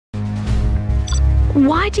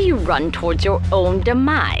Why do you run towards your own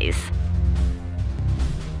demise?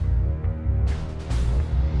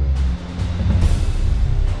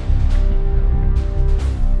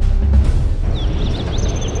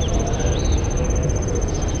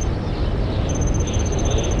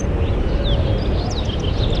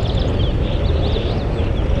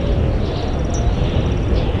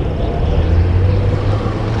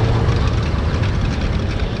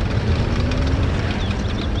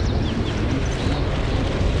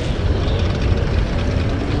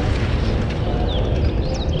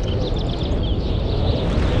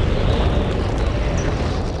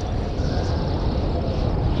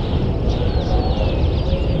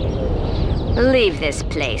 Leave this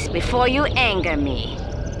place before you anger me.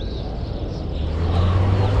 The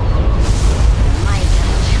might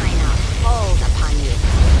of China falls upon you.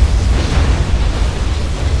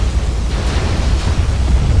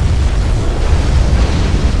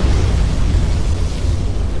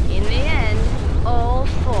 In the end, all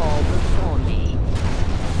fall before me.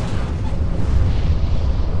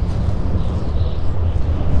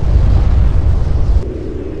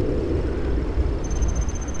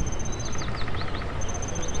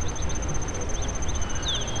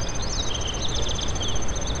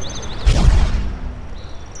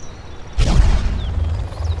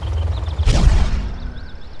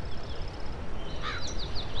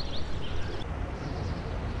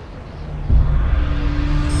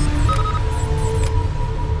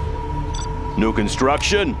 New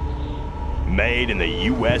construction, made in the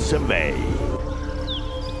US of A.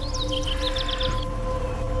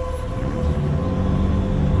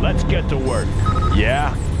 Let's get to work.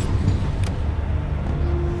 Yeah?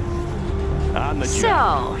 On the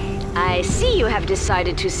job. So, I see you have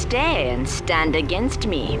decided to stay and stand against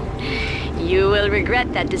me. You will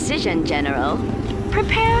regret that decision, General.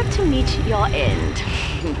 Prepare to meet your end.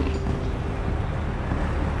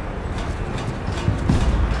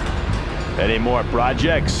 Any more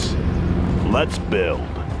projects? Let's build.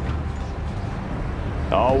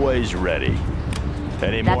 Always ready.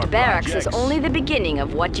 Any more That barracks projects? is only the beginning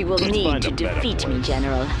of what you will Let's need find to a better defeat me, place.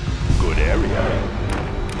 General. Good area.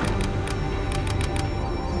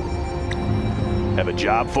 Have a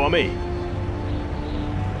job for me?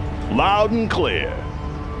 Loud and clear.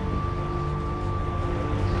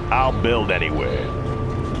 I'll build anywhere.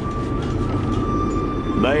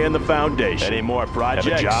 Laying the foundation. Any more projects?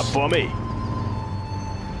 Have a job for me?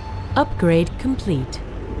 Upgrade complete.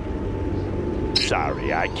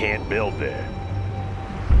 Sorry, I can't build there.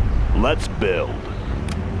 Let's build.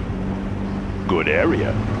 Good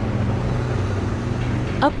area.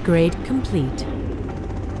 Upgrade complete.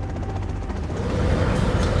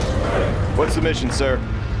 What's the mission, sir?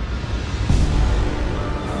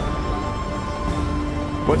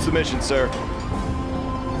 What's the mission, sir?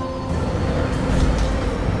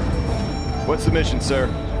 What's the mission, sir?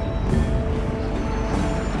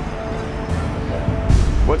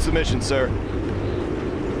 What's the mission, sir?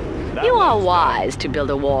 You are wise to build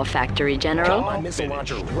a war factory, General. Got my missile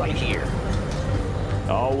launcher right here.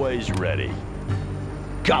 Always ready.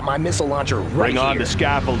 Got my missile launcher right Bring here. on the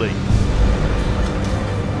scaffolding.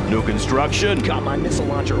 New construction. Got my missile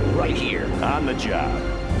launcher right here. On the job.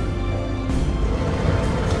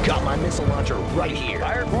 Got my missile launcher right here.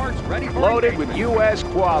 Fireports ready for Loaded with U.S.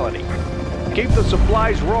 quality. Keep the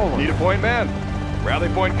supplies rolling. Need a point man. Rally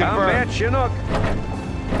point Combat confirmed. Chinook.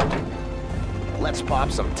 Let's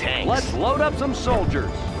pop some tanks. Let's load up some soldiers.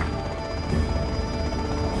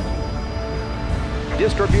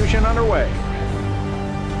 Distribution underway.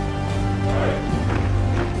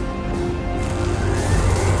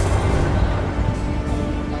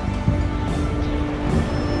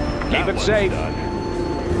 Keep it one's safe. done.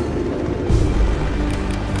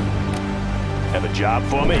 Have a job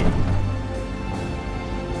for me?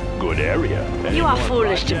 Good area. Any You are more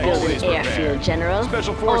foolish to build projects? an airfield, General.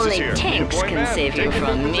 Special forces Only here. tanks Point can man, save you taking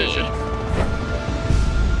from me. position.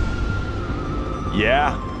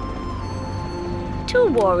 Yeah? Two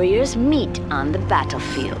warriors meet on the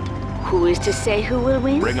battlefield. Who is to say who will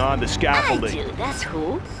win? Bring on the I scaffolding. do, that's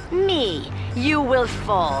who. Me. You will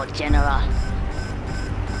fall, General.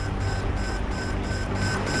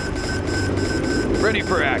 Ready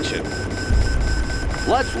for action.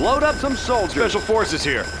 Let's load up some soldiers. Special forces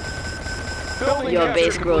here. Building Your capture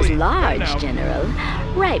base grows complete. Right large, now. General.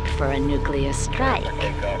 Ripe for a nuclear strike.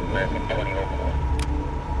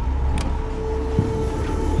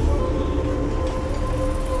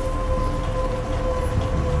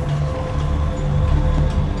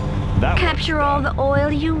 That Capture all the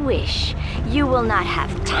oil you wish. You will not have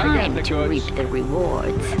time the to goods. reap the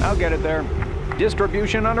rewards. I'll get it there.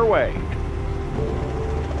 Distribution underway.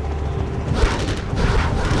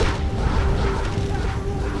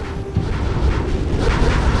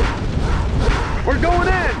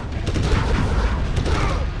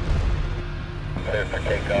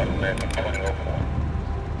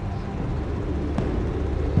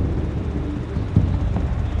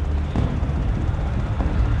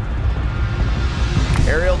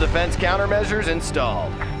 defense countermeasures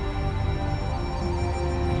installed.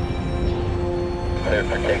 Clear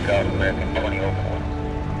for takeoff, American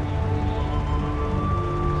 2004.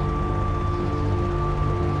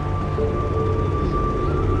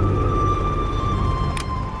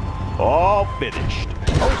 All finished.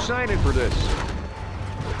 No signing for this.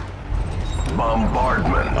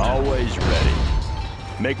 Bombardment. Always ready.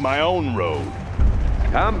 Make my own road.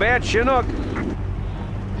 Combat Chinook.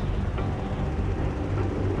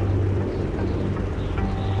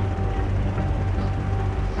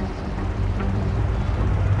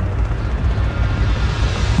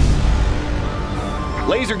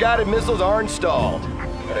 Laser-guided missiles are installed.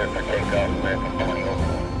 Clear for takeoff, American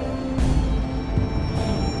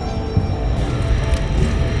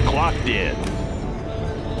 2004. Clocked in.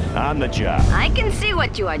 On the job. I can see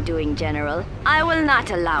what you are doing, General. I will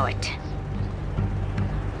not allow it.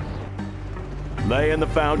 Laying the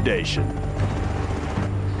foundation.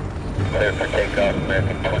 Clear for takeoff,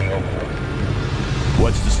 American 2004.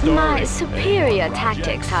 What's the story? My superior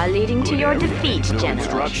tactics are leading to your defeat, No General.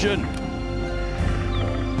 instruction?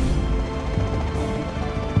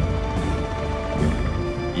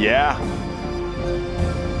 Yeah?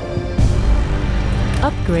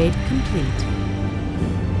 Upgrade complete.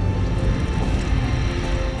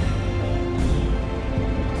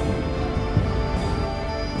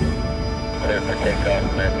 Clear for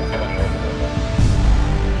takeoff, American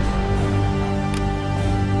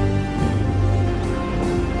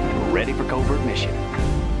 2004. Ready for covert mission.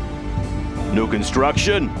 New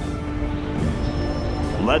construction?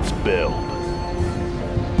 Let's build.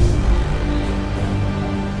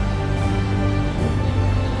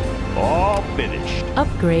 All finished.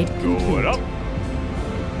 Upgrade complete. Going up.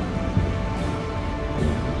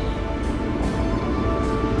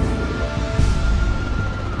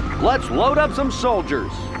 Let's load up some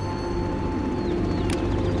soldiers.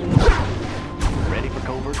 Ready for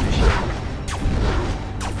covert mission.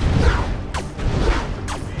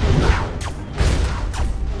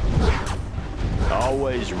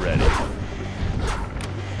 Always ready.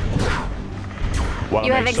 Wanna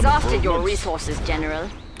You have make some exhausted your improvements? resources, General.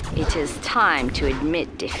 It is time to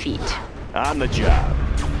admit defeat. On the job.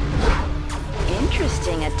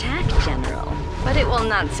 Interesting attack, General, but it will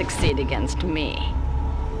not succeed against me.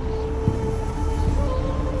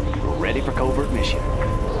 Ready for covert mission.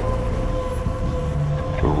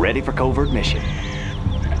 Ready for covert mission.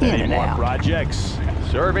 In Any and more out. projects?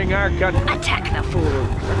 Serving our country. Attack the fool.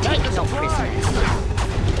 Take no prisoners.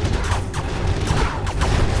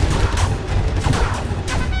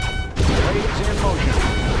 Waves in motion.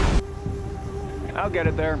 I'll get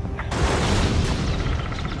it there.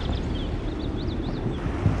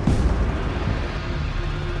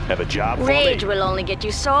 Have a job for Rage me? will only get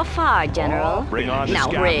you so far, General. Oh, bring on the now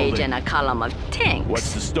rage scaffolding. in a column of tanks.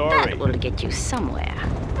 What's the story? That will get you somewhere.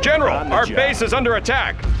 General, On the our job. base is under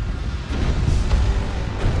attack.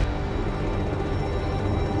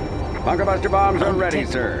 Bunker buster bombs are ready,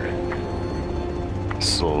 sir.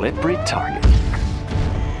 Slippery target.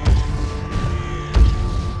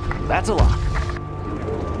 That's a lock.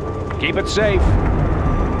 Keep it safe.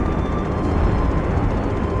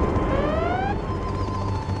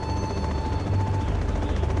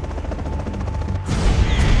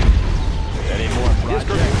 Any more projects?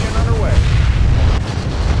 Distribution underway.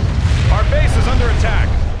 Our base is under attack.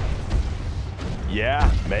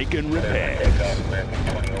 Yeah, making repairs. Takeoff, American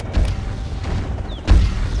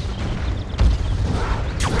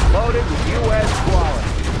 2004. Loaded with U.S. quality.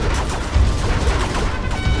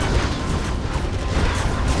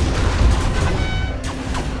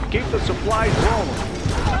 Keep the supplies rolling.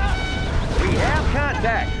 We have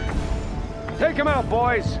contact. Take them out,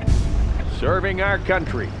 boys. Serving our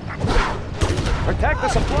country. Protect the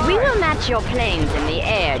supplies. We will match your planes in the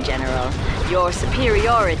air, General. Your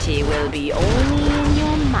superiority will be only in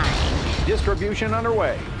your mind. Distribution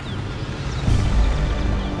underway.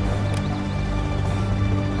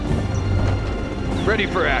 Ready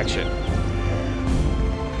for action.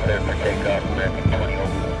 Clear for takeoff, American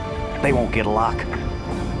 2004. They won't get a lock.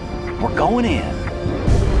 We're going in.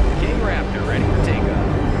 King Raptor ready for takeoff.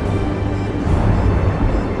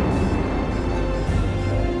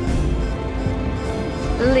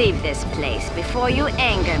 Leave this place before you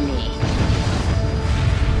anger me.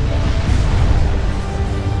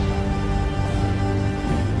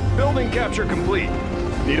 Building capture complete.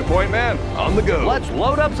 Need a point man? On the go. Let's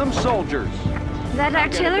load up some soldiers. That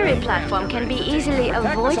artillery platform can be easily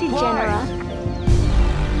avoided, General.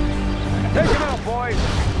 Take them out, boys.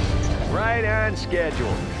 Right on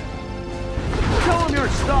schedule. Show them your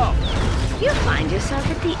stuff. You find yourself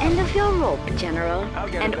at the end of your rope, General.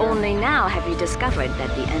 And only now have you discovered that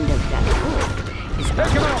the end of that rope is Take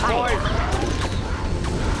him on out, fire. boys!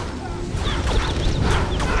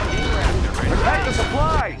 Protect the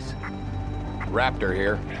supplies! Raptor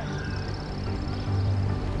here.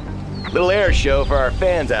 Little air show for our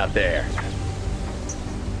fans out there.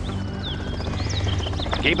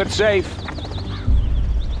 Keep it safe.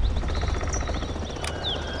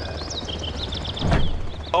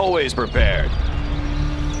 Always prepared.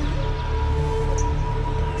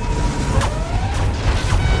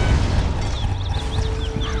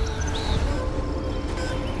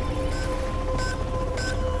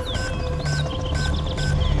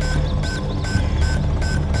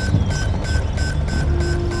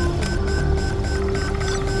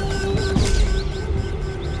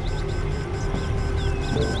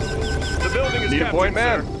 Need a point,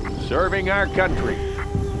 man? Serving our country.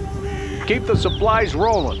 Keep the supplies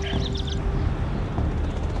rolling.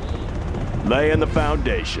 Laying the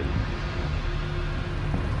foundation.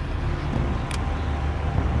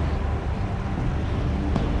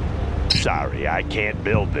 Sorry, I can't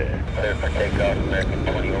build there. Clear for takeoff, American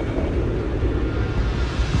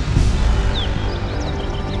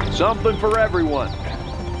 2004. Something for everyone.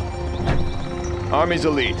 Army's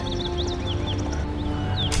elite.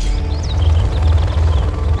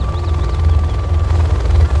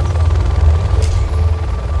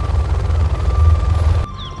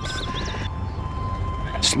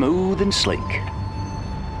 Smooth and sleek.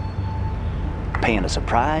 Paying a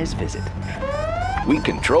surprise visit. We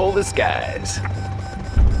control the skies.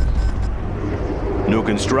 New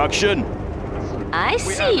construction? I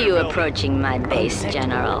see you approaching my base,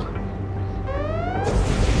 General.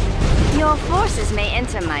 Your forces may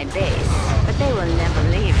enter my base, but they will never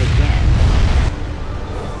leave again.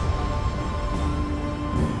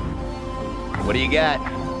 What do you got?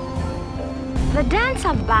 The dance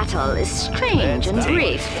of battle is strange and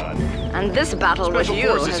brief. And this battle Special with you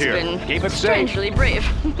forces has here. been Keep it safe. strangely brief.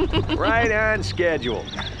 Right on schedule.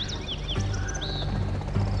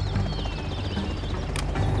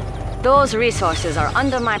 Those resources are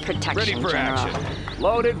under my protection, Ready for General. action.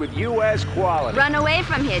 Loaded with U.S. quality. Run away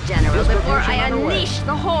from here, General, before I Distribution underway. unleash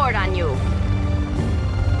the horde on you.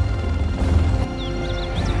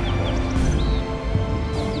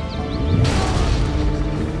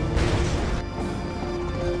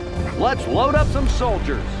 Let's load up some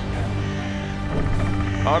soldiers.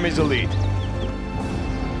 Army's elite.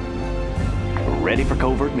 Ready for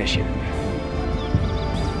covert mission.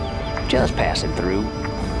 Just passing through.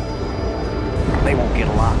 They won't get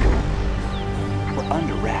a lock. We're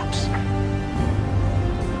under wraps.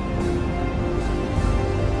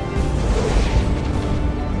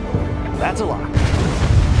 That's a lock.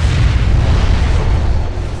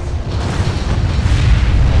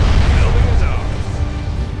 Building is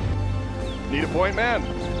ours. Need a point, man?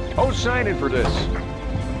 Who's signing for this?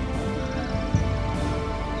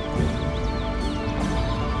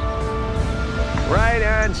 Right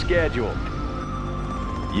on schedule.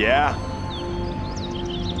 Yeah?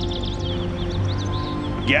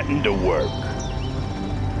 Getting to work.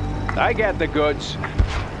 I got the goods.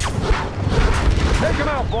 Take them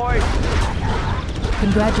out, boys.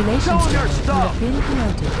 Congratulations, Show 'em your General. You stuff. have been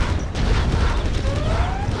promoted.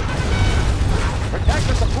 Protect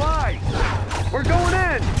the supplies. We're going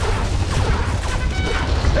in.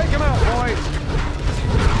 Take them out, boys.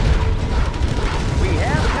 We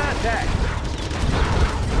have contact.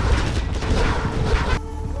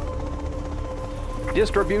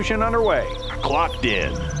 Distribution underway. Clocked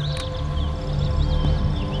in.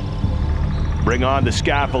 Bring on the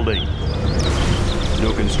scaffolding.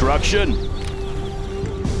 New construction.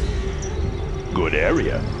 Good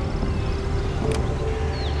area.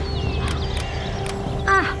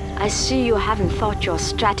 Ah, I see you haven't thought your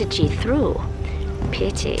strategy through.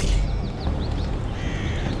 Pity.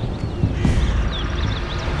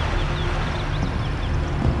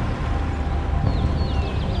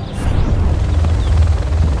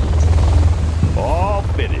 All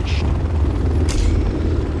finished.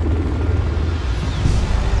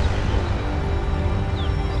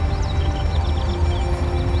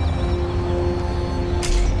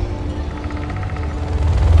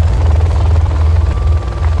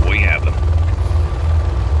 We have them.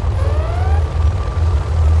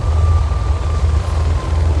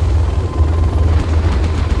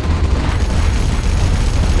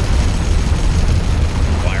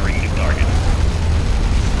 Firing to target.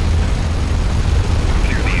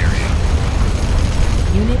 Clear the area.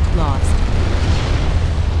 Unit lost.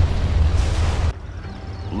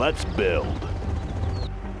 Let's build.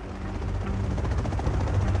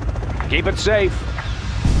 Keep it safe.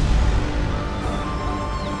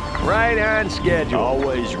 Right on schedule.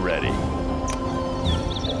 Always ready.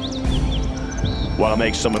 Want to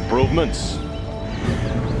make some improvements?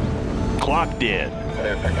 Clocked in.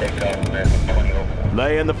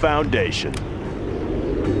 Laying the foundation.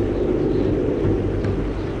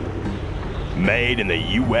 Made in the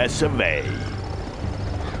U.S. of A.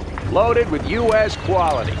 Loaded with U.S.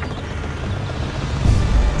 quality.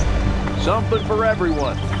 Something for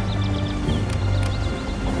everyone.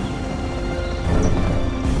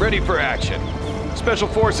 Ready for action. Special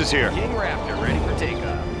Forces here. King Raptor ready for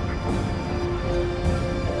takeoff.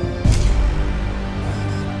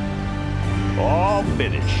 All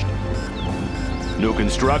finished. New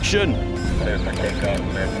construction?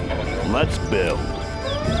 Let's build.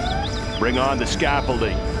 Bring on the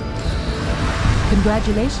scaffolding.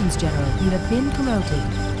 Congratulations, General. You have been promoted.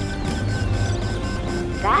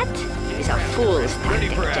 That is a fool's Ready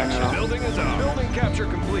tactic, for action. General. Building is ours. Building capture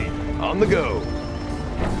complete. On the go.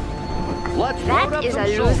 Let's load That up is some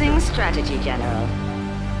a soldiers. losing strategy, General.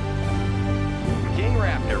 King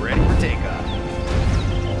Raptor ready for takeoff.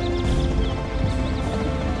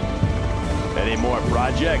 Any more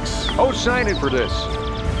projects? Oh, signing for this.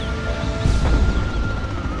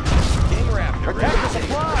 King Raptor ready Protect for the takeoff.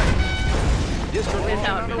 supply.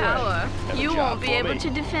 Without power, you job won't be for able me. to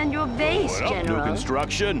defend your base, What up, new General.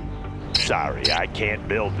 construction? Sorry, I can't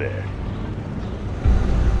build there.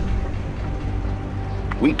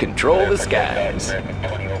 We control the skies.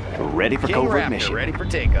 Ready for King covert Raptor mission. ready for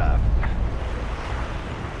takeoff.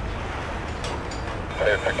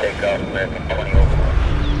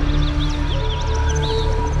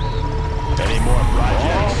 Any more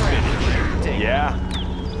projects? Take Yeah.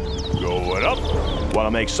 Going up. Want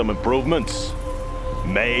to make some improvements?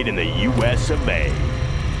 Made in the U.S. of A.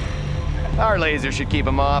 Our laser should keep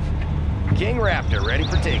him off. King Raptor ready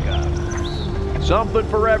for takeoff. Something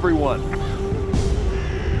for everyone.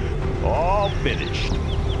 All finished.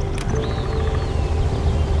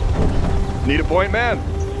 Need a point man?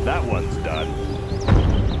 That one's done.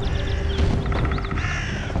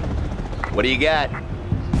 What do you got?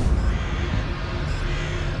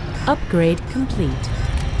 Upgrade complete.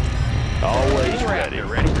 Always King ready. Raptor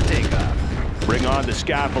ready for takeoff. Bring on the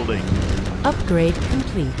scaffolding. Upgrade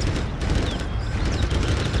complete.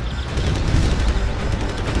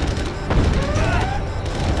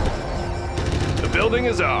 The building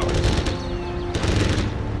is ours.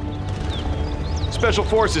 Special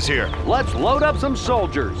Forces here. Let's load up some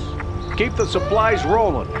soldiers. Keep the supplies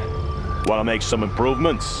rolling. Want to make some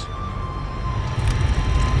improvements?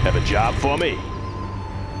 Have a job for me?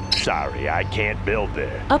 Sorry, I can't build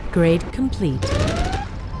there. Upgrade complete.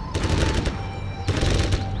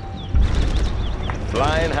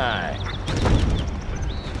 Flying high.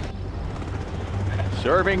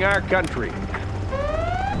 Serving our country.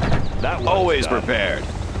 That one's Always done. prepared.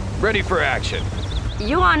 Ready for action.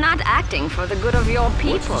 You are not acting for the good of your What's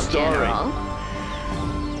people, the story? General.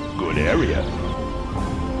 Good area.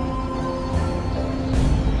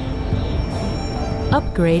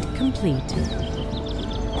 Upgrade complete.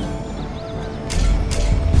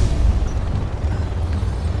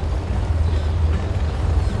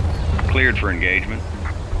 Cleared for engagement.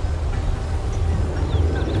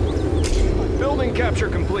 Building capture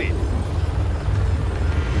complete.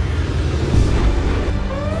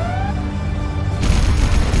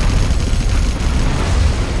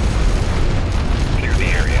 Clear the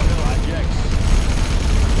area.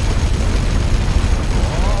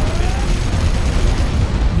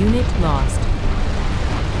 Unit lost.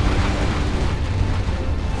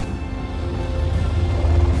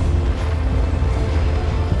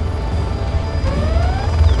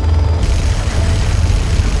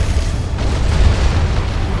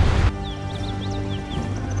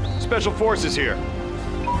 Special Forces here.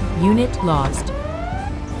 Unit lost.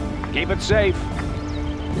 Keep it safe.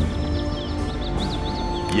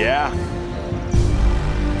 Yeah.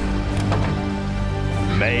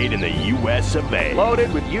 Made in the U.S. of A.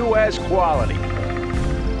 Loaded with U.S. quality.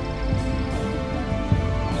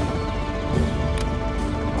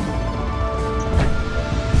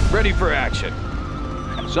 Ready for action.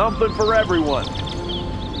 Something for everyone.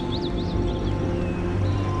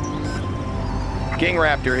 King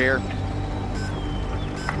Raptor here.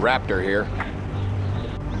 Raptor here.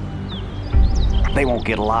 They won't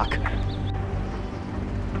get a lock.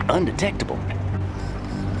 Undetectable.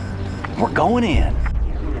 We're going in.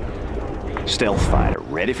 Stealth fighter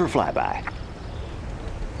ready for flyby.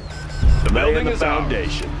 The building laying the is ours.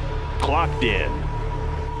 foundation. Clocked in.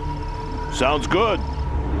 Sounds good.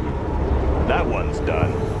 That one's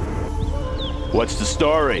done. What's the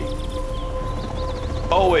story?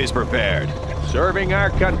 Always prepared. Serving our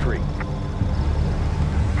country.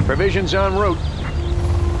 Provisions en route.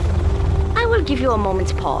 I will give you a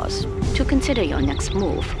moment's pause to consider your next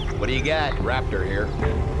move. What do you got? Raptor here.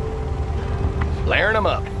 Flaring them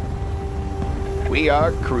up. We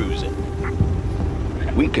are cruising.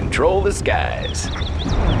 We control the skies.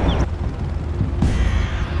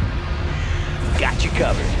 Got you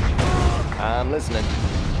covered. I'm listening.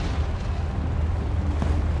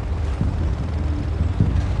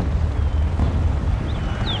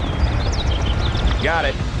 Got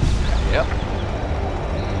it. Yep.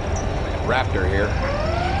 Raptor here.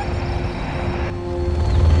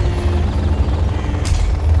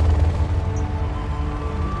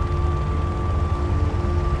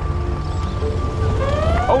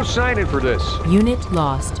 Oh, signing for this. Unit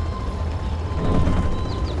lost.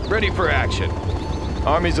 Ready for action.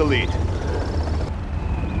 Army's elite.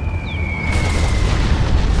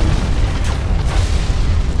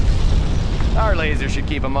 Our laser should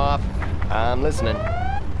keep them off. I'm listening.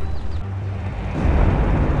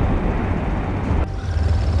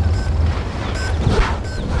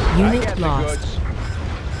 Unit lost. Goods.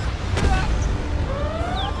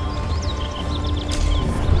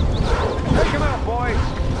 Take him out, boys.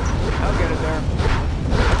 I'll get it there.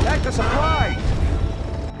 Attack the supplies.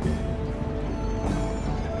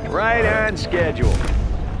 Right on schedule.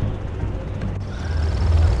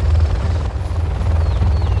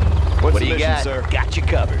 What the do you mission, got? sir? Got you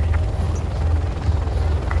covered.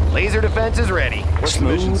 Laser defense is ready. What's the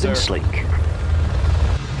mission, Smooth sir? and sleek.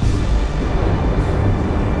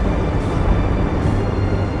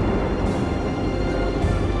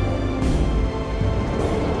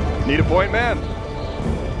 Need a point, man?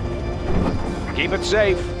 Keep it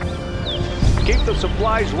safe. Keep the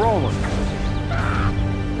supplies rolling.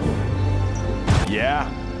 Yeah.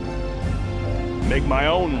 Make my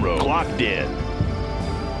own road. Clocked in.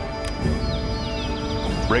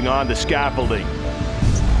 Bring on the scaffolding.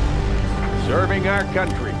 Serving our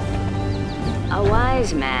country. A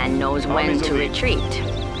wise man knows when Army's to elite. retreat.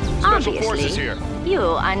 Special forces Obviously, here. you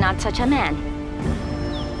are not such a man.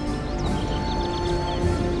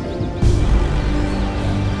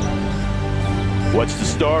 What's the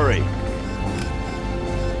story?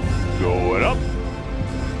 Going up.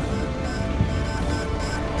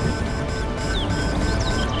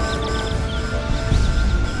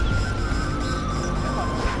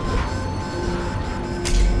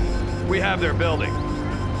 We have their building.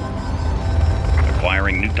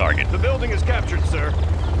 Acquiring new target. The building is captured, sir.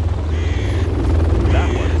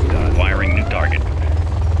 That one is done. Acquiring new target.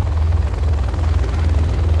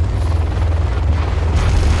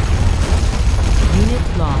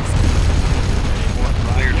 Unit lost.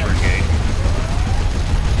 Cleared for engage.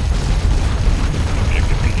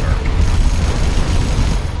 Objective confirmed.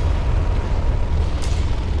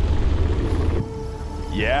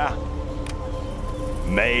 Yeah.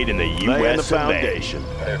 Made in the U.S. Foundation.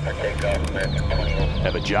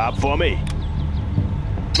 Have a job for me?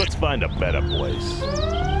 Let's find a better place.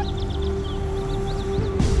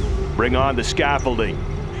 Bring on the scaffolding.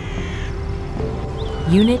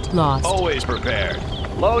 Unit lost. Always prepared.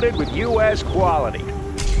 Loaded with U.S. quality.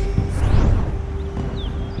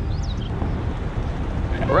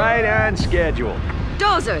 Right on schedule.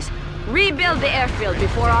 Dozers, rebuild the airfield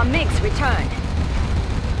before our MiGs return.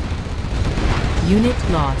 Unit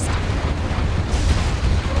lost.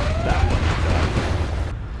 That one's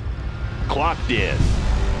done. Clocked in.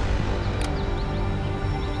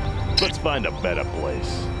 Let's find a better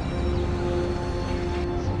place.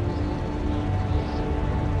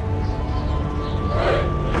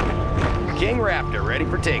 King Raptor ready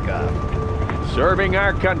for takeoff. Serving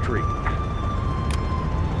our country.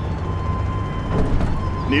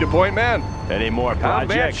 Need a point, man? Any more Combat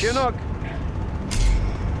projects? Chinook.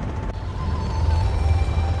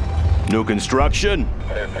 New construction?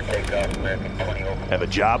 Have a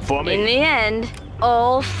job for In me? the end,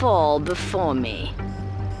 all fall before me.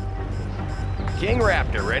 King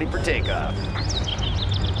Raptor ready for takeoff.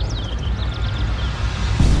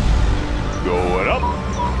 Going up.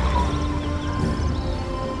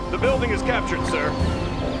 The building is captured, sir.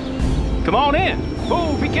 Come on in.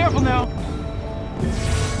 Oh, be careful now.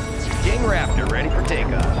 King Raptor ready for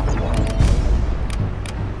takeoff.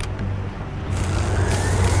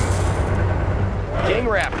 King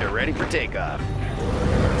Raptor ready for takeoff.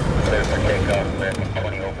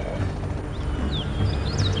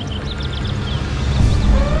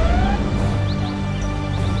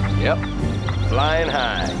 Yep. Flying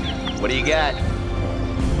high. What do you got?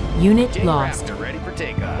 Unit King lost. Raptor ready for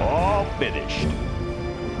takeoff. All finished.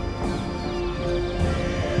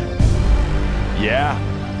 Yeah.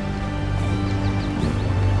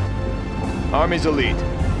 Army's elite.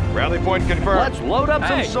 Rally point confirmed. Let's load up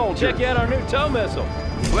some soldiers. Check out our new tow missile.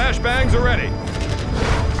 Flashbangs are ready.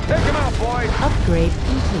 Take them out, boys. Upgrade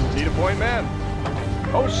complete. Need a point man.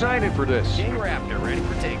 Who's signing for this? King Raptor ready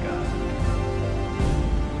for takeoff.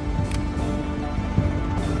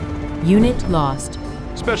 Unit lost.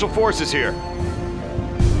 Special forces here.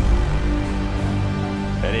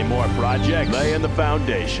 Any more projects? Laying the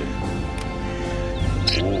foundation.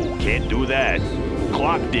 Ooh, can't do that.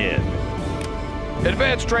 Clocked in.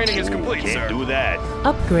 Advanced training is complete, Can't sir. do that.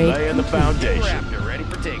 Upgrade Laying the complete. foundation. Raptor ready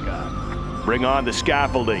for takeoff. Bring on the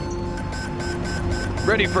scaffolding.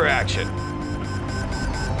 Ready for action.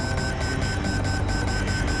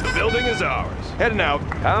 The building is ours. Heading out.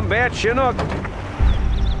 Combat Chinook.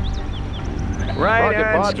 Right Rocket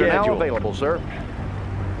on pods are now schedule. available, sir.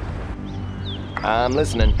 I'm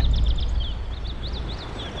listening.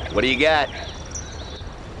 What do you got?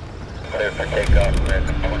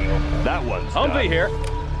 That one's Humvee done. here.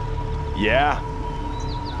 Yeah.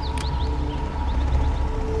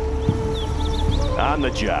 On the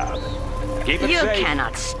job. Keep it You safe.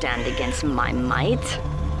 cannot stand against my might.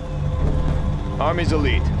 Army's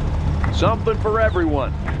elite. Something for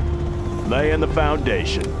everyone. Laying the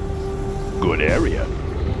foundation. Good area.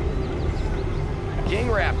 King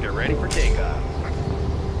Raptor ready for takeoff.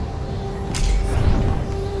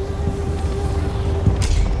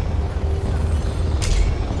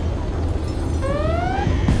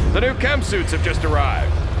 The new chem suits have just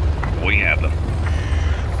arrived. We have them.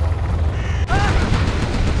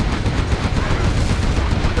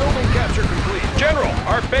 Building capture complete. General,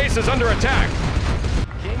 our base is under attack.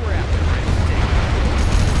 King Raptor ready for takeoff.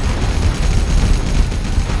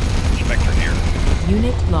 Spectre here.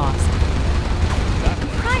 Unit lost. The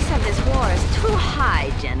price of this war is too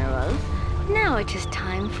high, General. Now it is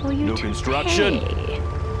time for you New to construction. pay.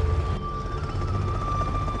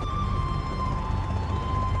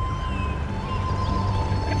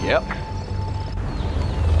 Yep.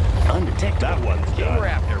 Undetected. That one's King done.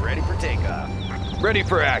 Raptor ready for takeoff. Ready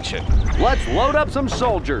for action. Let's load up some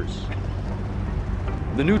soldiers.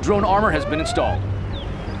 The new drone armor has been installed.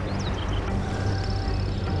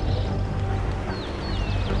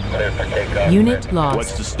 Unit What's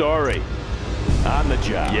lost. the story? On the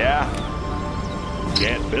job. Yeah.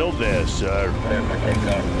 Can't build this, sir.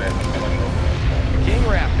 King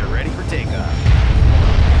Raptor ready for takeoff.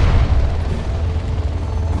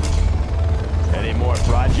 Any more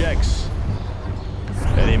projects?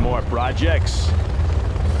 Any more projects?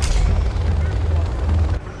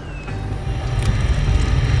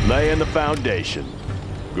 Laying the foundation.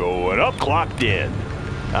 Going up, clocked in.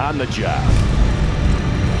 On the job.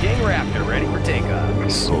 King Raptor ready for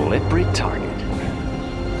takeoff. Slippery target.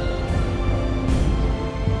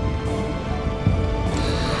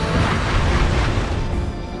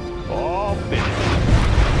 All finished.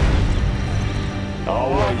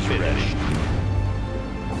 Always ready.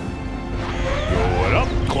 Going up,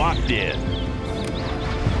 clocked in.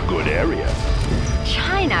 Good area.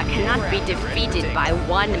 China cannot be defeated by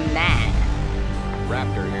one man.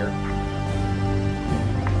 Raptor here.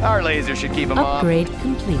 Our laser should keep him off. Upgrade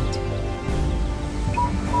complete.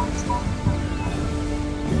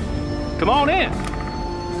 Come on in.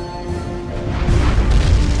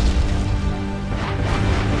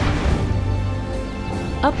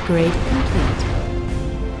 Upgrade complete.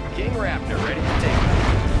 King Raptor ready for takeoff.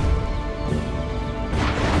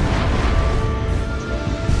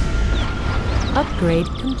 Upgrade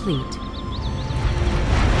complete.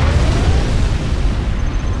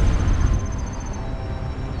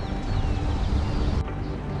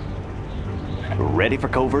 Ready for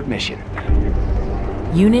covert mission.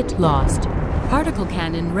 Unit lost. Particle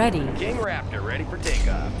cannon ready. King Raptor ready for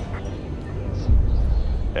takeoff.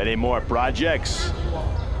 Any more projects?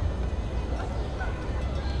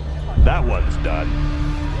 That one's done.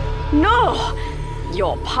 No!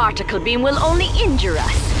 Your particle beam will only injure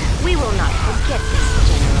us. We will not forget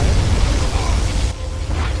this, General.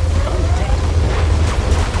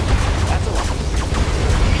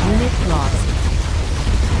 Unit lost.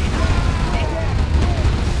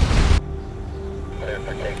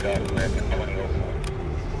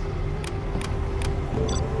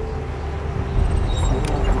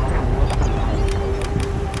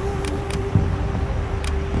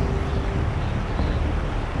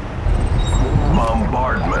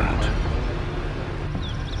 Bombardment.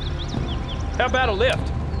 How about a lift?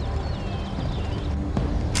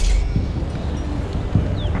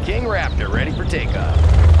 King Raptor ready for takeoff.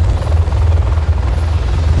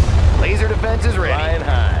 Laser defense is ready. Flying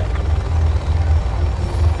high.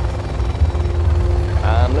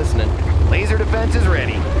 I'm listening. Laser defense is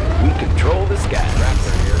ready. We control the sky.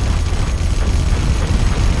 Raptor here.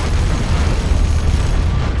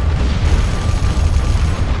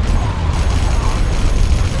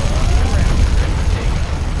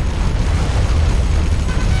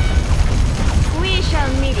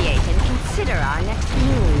 Let's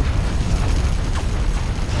move.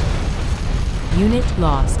 Unit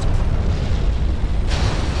lost.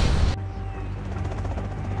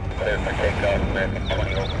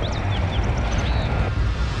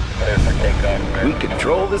 We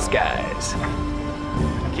control the skies.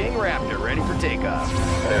 King Raptor ready for takeoff.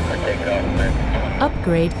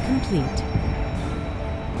 Upgrade complete.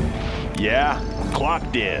 Yeah,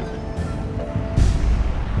 clocked in.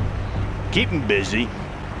 Keep him busy.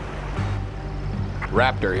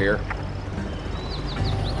 Raptor here.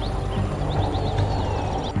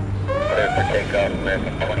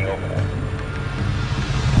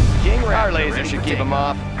 King Raptor Our laser ready should for keep him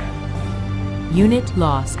takeoff. off. Unit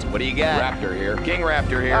lost. What do you got? Raptor here. King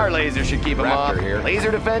Raptor here. Our laser should keep him off. Raptor here.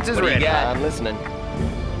 Laser defense is ready. I'm listening.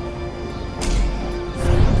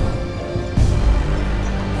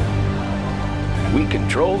 We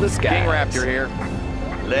control the skies. King Raptor here.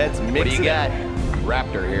 Let's mix What do you it got? up.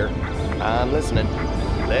 Raptor here. I'm listening.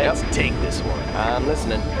 Let's take this one. I'm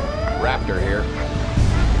listening. Raptor here.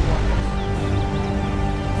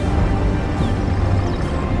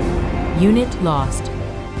 Unit lost.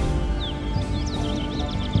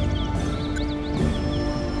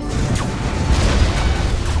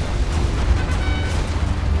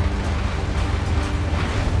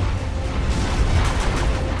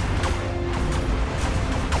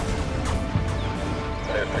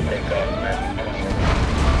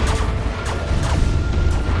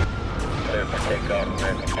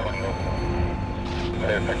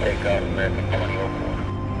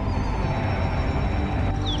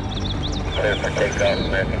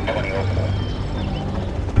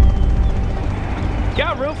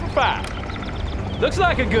 Got room for 5. Looks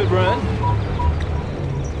like a good run.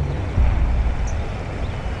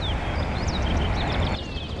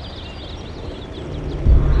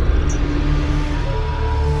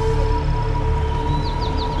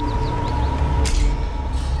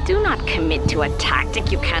 Do not commit to a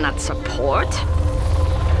tactic you cannot support.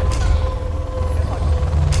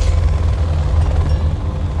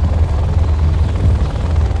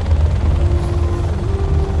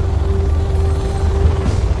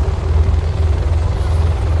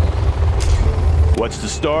 What's the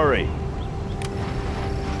story?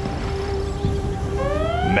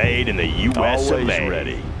 Made in the U.S. of A.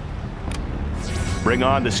 Ready. Bring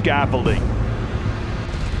on the scaffolding.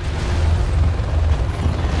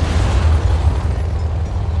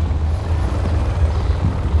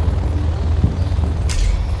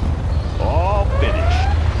 All finished.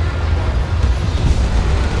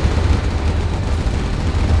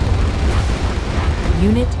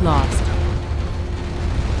 Unit lost.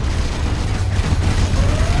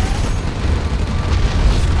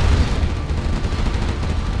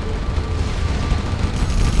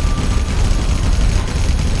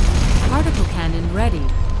 Particle cannon ready.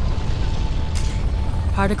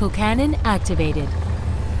 Particle cannon activated.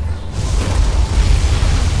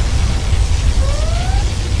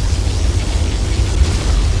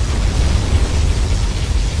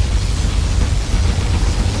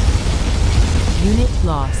 Unit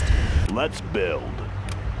lost. Let's build.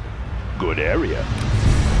 Good area.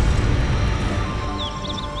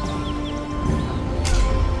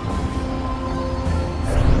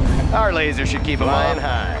 Our laser should keep him off.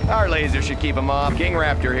 High. Our laser should keep him off. King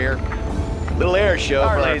Raptor here. Little air show.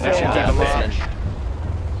 Our laser should keep him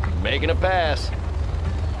off. Making a pass.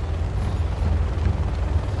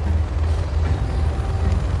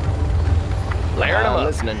 Layering him up.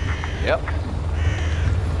 Listening. Yep.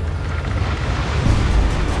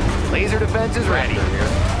 Laser defense is ready.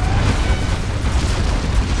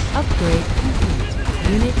 Upgrade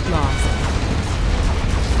complete. Unit lost.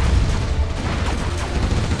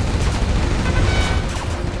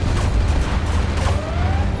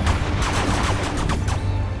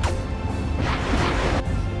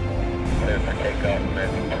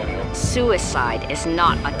 Suicide is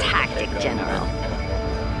not a tactic, General.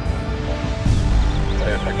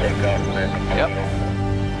 Yep.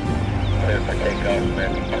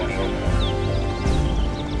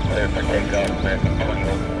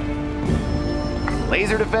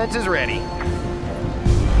 Laser defense is ready.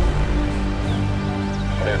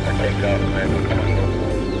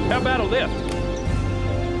 How about a lift?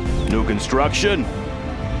 New construction?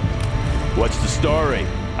 What's the story?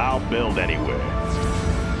 I'll build anywhere.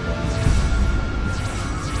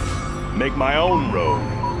 Make my own road.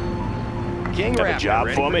 King Got Raptor a job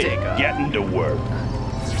ready for me? takeoff. Getting to work.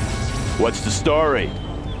 What's the story?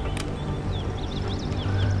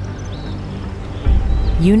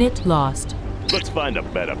 Unit lost. Let's find a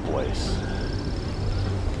better place.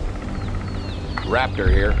 Raptor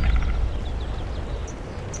here. Unit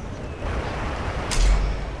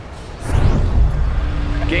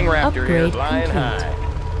King Raptor here, Upgrade flying complete.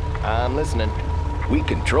 high. I'm listening. We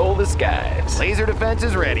control the skies. Laser defense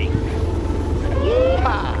is ready.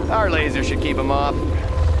 Yeehaw! Our laser should keep them off.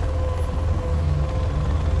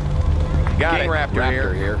 Got King it.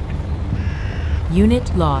 Raptor here.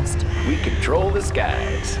 Unit lost. We control the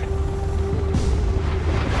skies.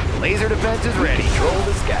 Laser defense is ready. Control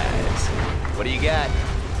the skies. What do you got?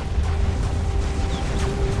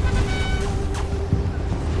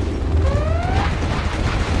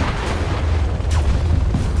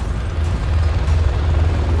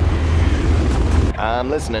 I'm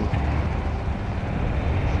listening.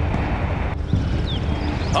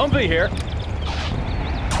 Humvee here.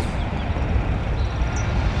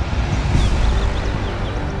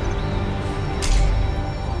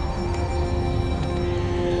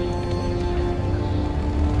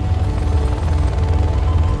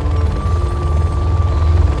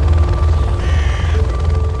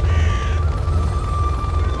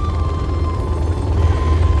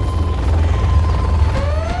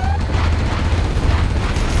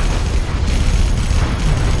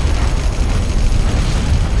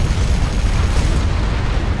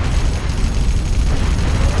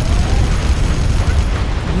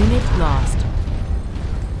 Unit lost.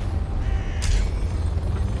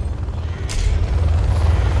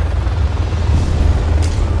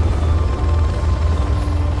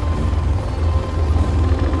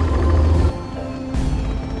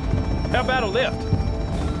 How about a lift?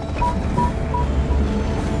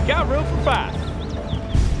 Got room for 5.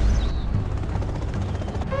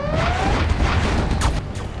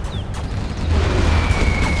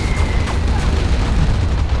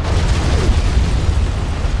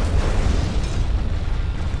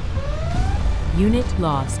 Unit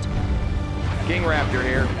lost. King Raptor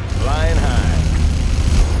here, flying high.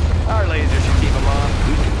 Our laser should keep them off.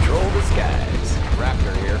 We control the skies.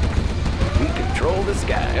 Raptor here. We control the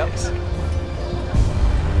skies. Yep.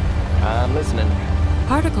 I'm listening.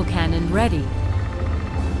 Particle cannon ready.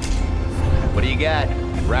 What do you got?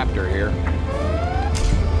 Raptor here.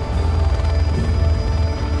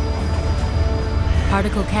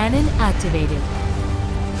 Particle cannon activated.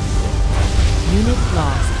 Unit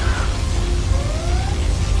lost.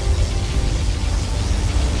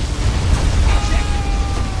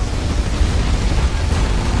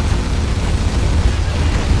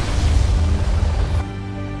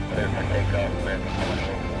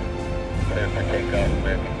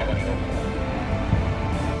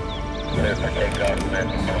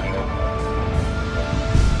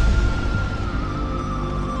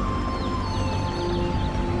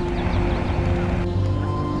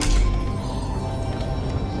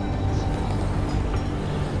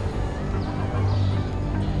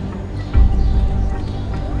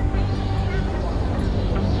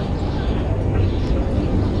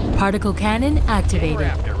 Particle cannon activated.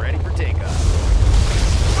 Raptor ready for takeoff.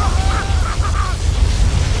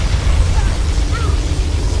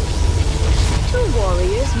 Two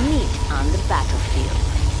warriors meet on the battlefield.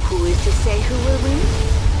 Who is to say who will win?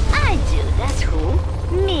 I do, that's who.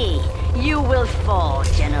 Me. You will fall,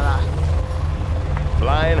 General.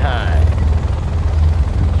 Flying high.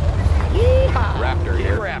 Yeehaw! Raptor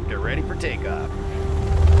here. Raptor ready for takeoff.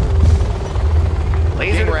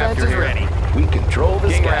 Laser defense is ready. We control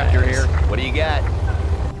the skies. Raptor here. What do you got?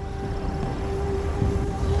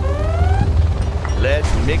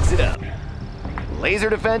 Let's mix it up. Laser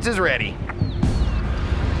defense is ready.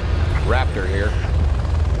 Raptor here.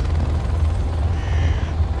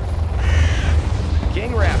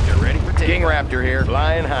 King Raptor ready for takeoff. King Raptor here,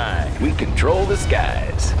 flying high. We control the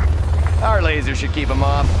skies. Our laser should keep them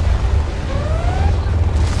off.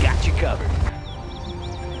 Got you covered.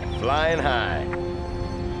 Flying high.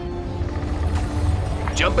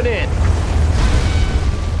 Jumping in.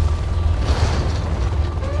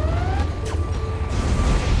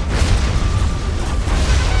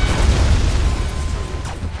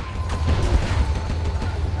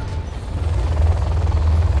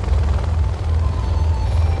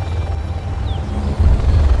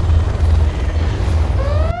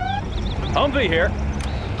 Humvee here.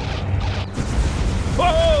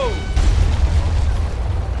 Whoa!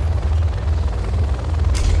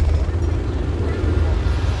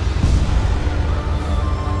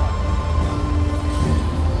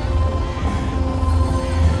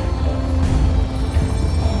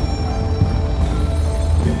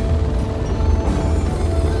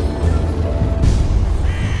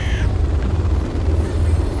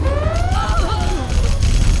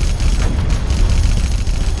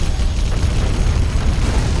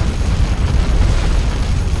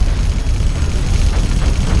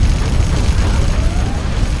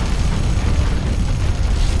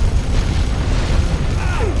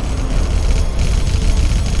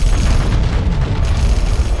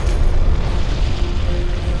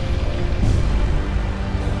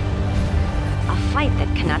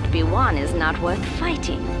 one is not worth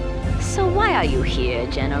fighting. So why are you here,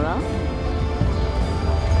 General?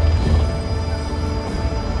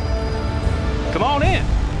 Come on in.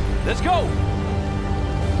 Let's go.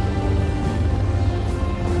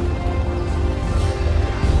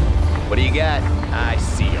 What do you got? I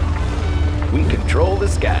see him. We control the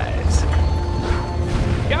skies.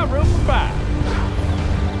 Got room for 5.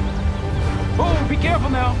 Oh, be careful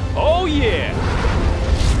now. Oh, yeah.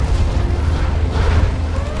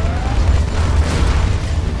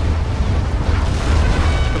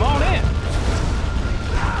 Come on in.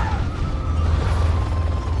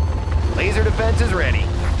 Laser defense is ready.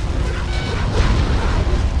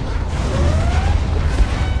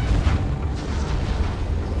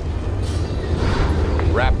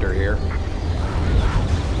 Raptor here.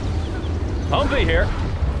 Humvee here.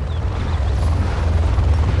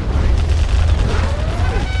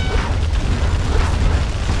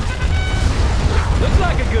 Looks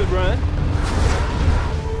like a good run.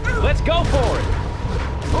 Let's go for it.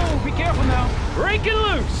 Oh, be careful now. Break it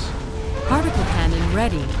loose. Particle cannon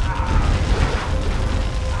ready.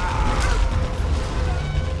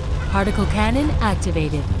 Particle cannon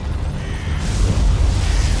activated.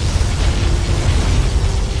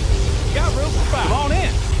 Got room for 5. Come on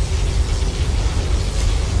in.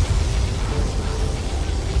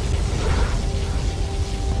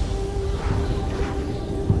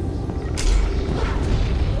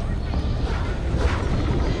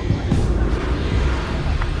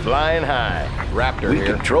 Flying high. Raptor here.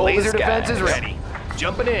 Control Laser defense is ready.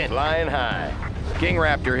 Jumping in. Flying high. King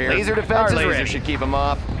Raptor here. Laser defense Our is laser ready. should keep him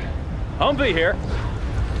off. Humvee here.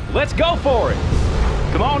 Let's go for it.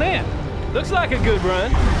 Come on in. Looks like a good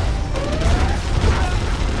run.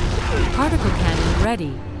 Particle cannon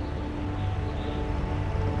ready.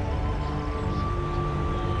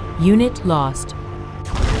 Unit lost.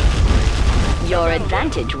 Your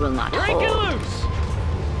advantage will not Break it hold. loose.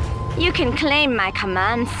 You can claim my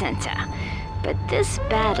command center, but this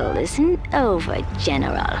battle isn't over,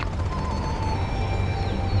 General.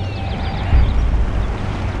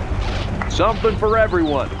 Something for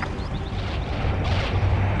everyone.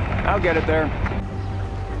 I'll get it there.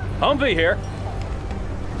 Humvee here.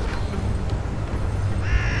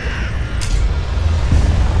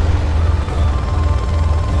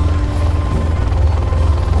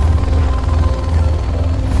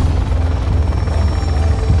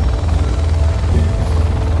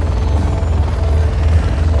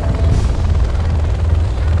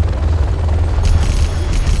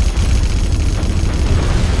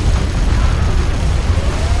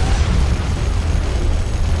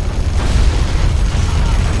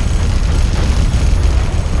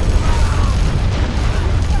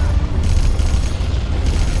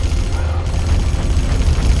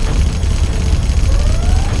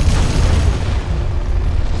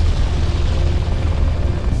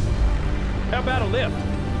 How about a lift?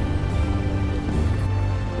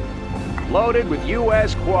 Loaded with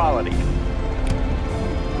U.S. quality.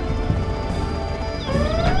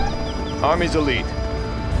 Army's elite.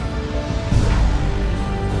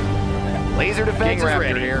 Laser defense King is Raptor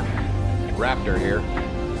ready. here. Raptor here.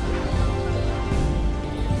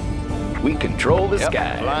 We control the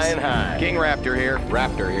skies. Flying high. King Raptor here.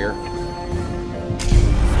 Raptor here.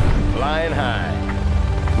 Flying high.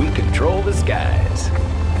 We control the skies.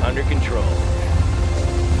 Under control.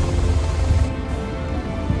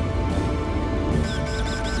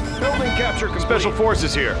 Building capture complete. Special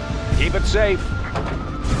forces here. Keep it safe.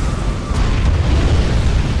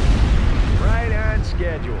 Right on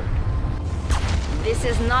schedule. This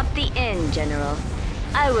is not the end, General.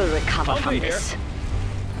 I will recover Humvee from here. this.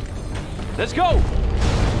 Let's go.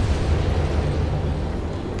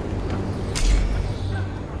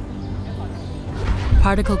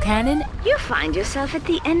 Particle cannon. You find yourself at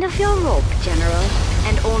the end of your rope, General,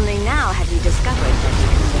 and only now have you discovered that you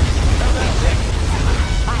can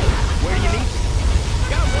fight. Where do you need?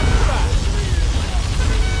 Got room for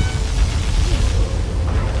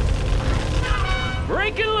 5.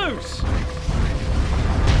 Break it loose.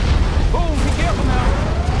 Boom, be careful now.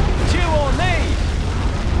 Chew on these.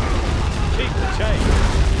 Keep the change.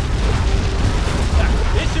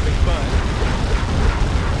 This should be fun.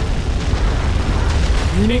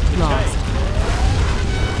 Unit lost.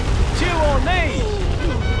 Chew on these.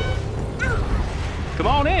 Come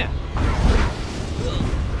on in.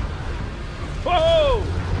 Whoa!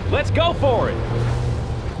 Let's go for it.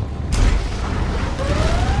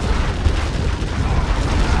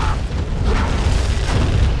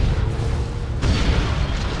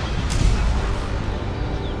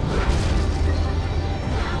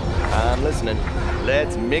 I'm listening.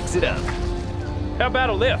 Let's mix it up. How about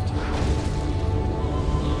a lift?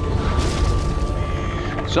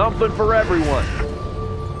 Something for everyone.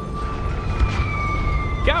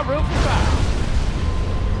 Got room for 5.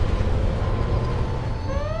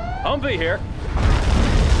 Humvee here.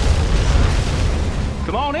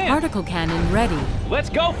 Come on in. Particle cannon ready. Let's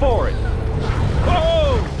go for it.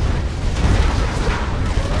 Whoa!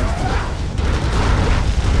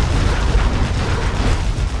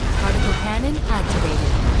 Particle cannon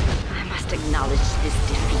activated. I must acknowledge this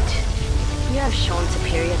defeat. You have shown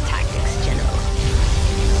superior tactics, General.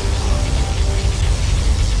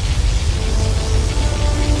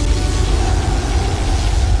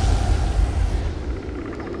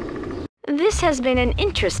 This has been an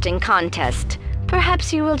interesting contest.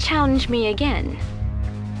 Perhaps you will challenge me again.